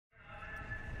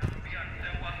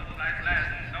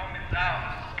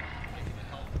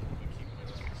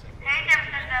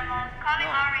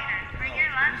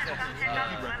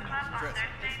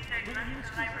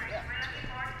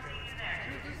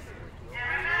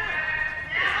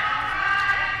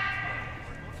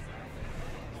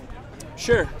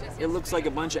Sure, it looks like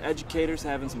a bunch of educators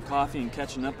having some coffee and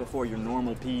catching up before your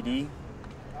normal PD.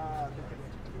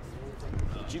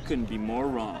 But you couldn't be more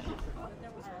wrong.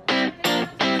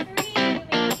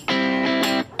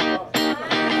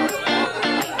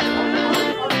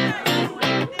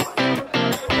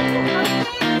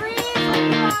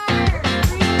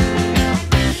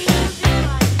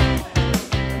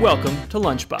 Welcome to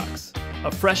Lunchbox,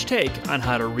 a fresh take on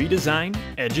how to redesign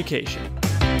education.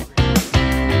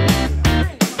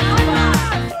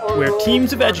 Where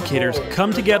teams of educators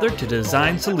come together to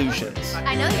design solutions.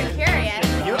 I know you're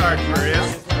curious. You are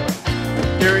curious.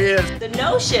 Here he is. The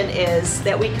notion is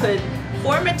that we could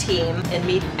form a team and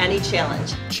meet any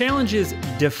challenge. Challenges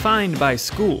defined by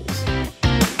schools.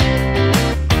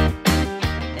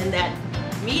 And that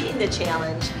meeting the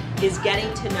challenge is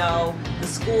getting to know the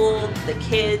school, the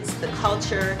kids, the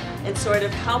culture, and sort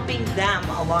of helping them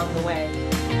along the way.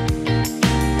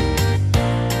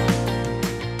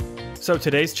 So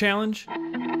today's challenge?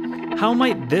 How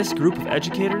might this group of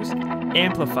educators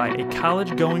amplify a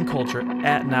college-going culture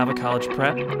at Nava College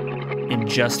Prep in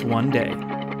just one day?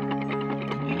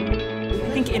 I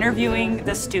think interviewing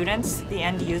the students, the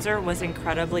end user, was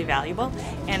incredibly valuable,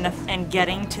 and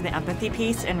getting to the empathy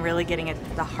piece and really getting at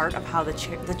the heart of how the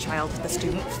child, the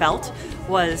student felt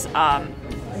was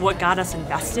what got us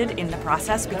invested in the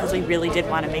process, because we really did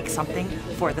want to make something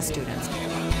for the students.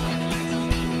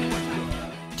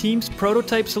 Teams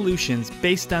prototype solutions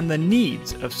based on the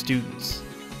needs of students.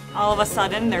 All of a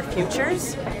sudden, their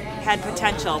futures had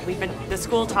potential. The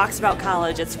school talks about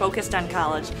college, it's focused on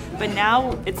college, but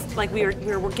now it's like we're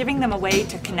giving them a way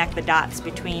to connect the dots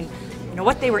between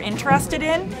what they were interested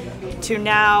in to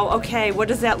now, okay, what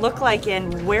does that look like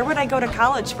and where would I go to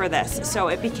college for this? So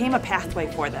it became a pathway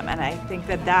for them, and I think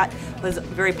that was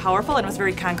very powerful and was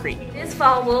very concrete. This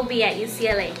fall we'll be at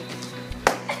UCLA.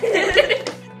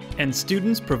 And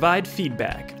students provide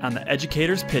feedback on the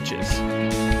educators' pitches.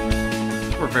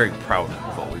 We're very proud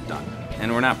of what we've done.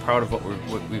 And we're not proud of what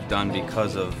we've done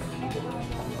because of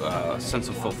a sense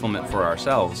of fulfillment for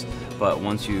ourselves, but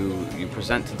once you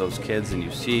present to those kids and you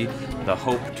see the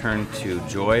hope turn to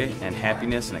joy and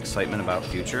happiness and excitement about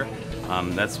future,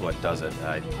 that's what does it.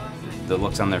 The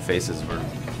looks on their faces were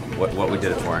what we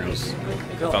did it for, and it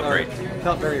felt great. It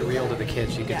felt very real to the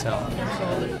kids, you could tell.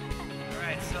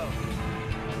 Alright, so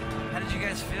how did you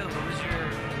guys feel? What was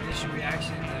your initial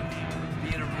reaction to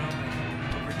be in a room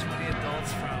with over 20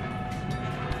 adults from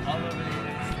all over the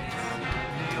United States,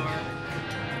 New York,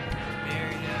 Bay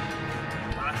Area,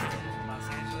 Boston, Los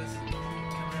Angeles,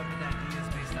 coming up with ideas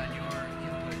based on your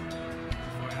input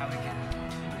for how we can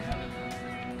have a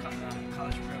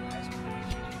college prep high school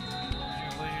HUD?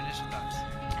 What were your initial thoughts?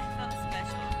 I felt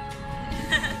special.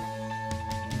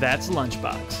 That's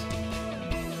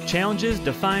Lunchbox. Challenges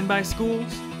defined by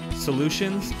schools,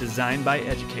 solutions designed by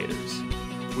educators,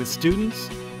 with students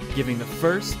giving the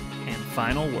first and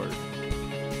final word.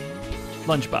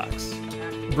 Lunchbox.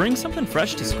 Bring something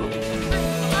fresh to school.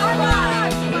 I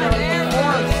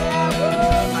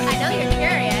know you're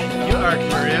curious. You are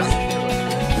curious.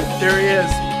 There he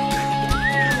is.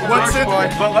 What's in it?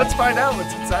 But let's find out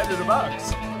what's inside of the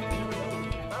box.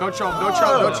 Don't show him, don't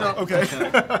show him, don't show him. Okay.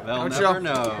 They'll Don't show never him.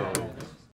 know.